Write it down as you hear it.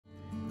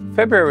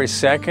February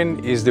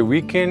 2nd is the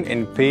weekend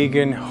in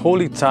Pagan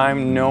holy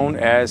time known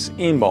as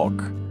Imbolc.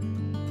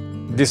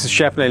 This is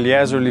Chaplain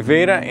Eliezer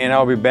Oliveira, and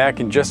I'll be back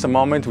in just a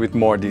moment with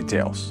more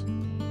details.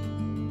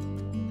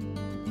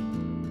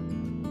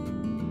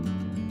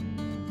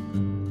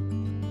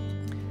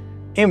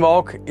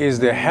 Imbolc is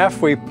the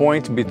halfway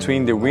point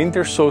between the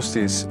winter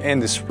solstice and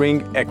the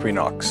spring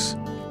equinox.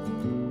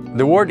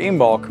 The word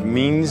Imbolc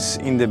means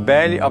in the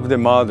belly of the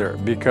mother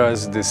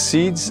because the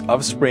seeds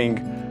of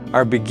spring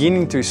are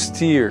beginning to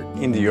stir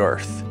in the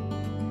earth.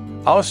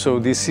 Also,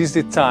 this is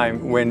the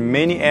time when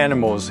many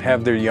animals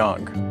have their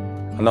young.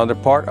 Another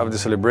part of the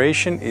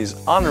celebration is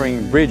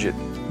honoring Bridget,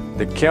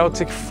 the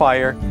Celtic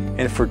fire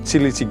and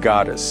fertility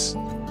goddess,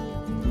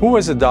 who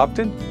was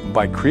adopted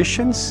by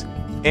Christians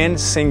and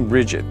Saint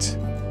Bridget.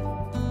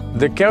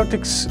 The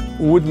Celtics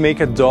would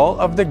make a doll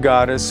of the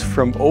goddess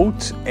from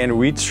oat and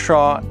wheat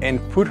straw and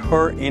put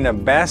her in a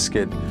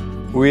basket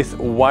with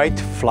white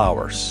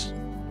flowers.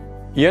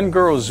 Young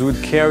girls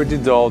would carry the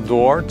doll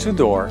door to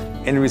door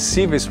and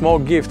receive a small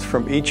gift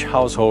from each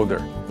householder.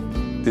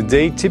 The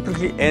day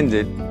typically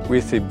ended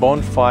with a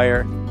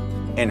bonfire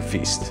and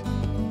feast.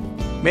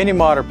 Many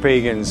modern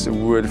pagans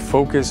would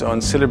focus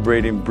on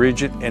celebrating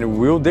Bridget and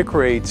will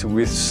decorate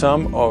with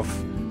some of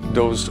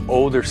those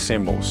older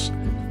symbols: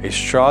 a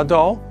straw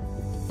doll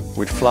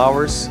with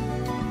flowers,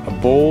 a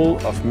bowl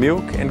of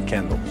milk and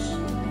candles.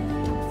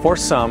 For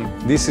some,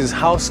 this is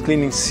house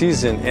cleaning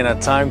season and a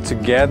time to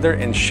gather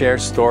and share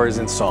stories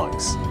and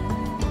songs.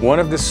 One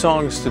of the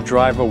songs to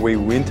drive away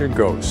winter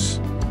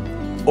goes,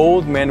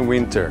 "Old Man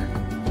Winter,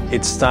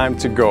 it's time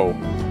to go.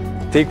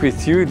 Take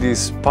with you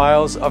these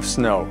piles of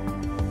snow.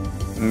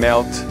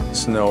 Melt,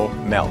 snow,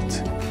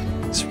 melt.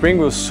 Spring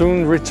will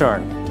soon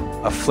return,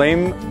 a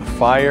flame, a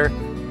fire,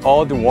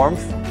 all the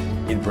warmth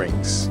it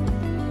brings.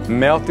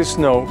 Melt the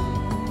snow,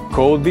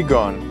 cold be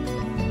gone,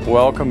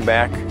 welcome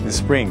back the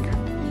spring."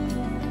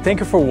 Thank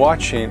you for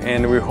watching,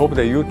 and we hope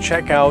that you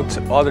check out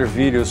other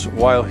videos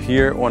while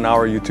here on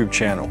our YouTube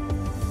channel.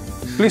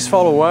 Please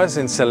follow us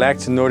and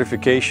select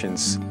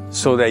notifications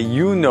so that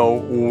you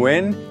know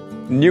when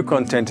new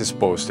content is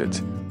posted.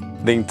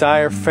 The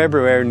entire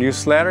February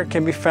newsletter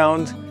can be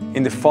found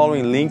in the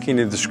following link in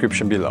the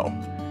description below.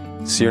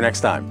 See you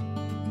next time.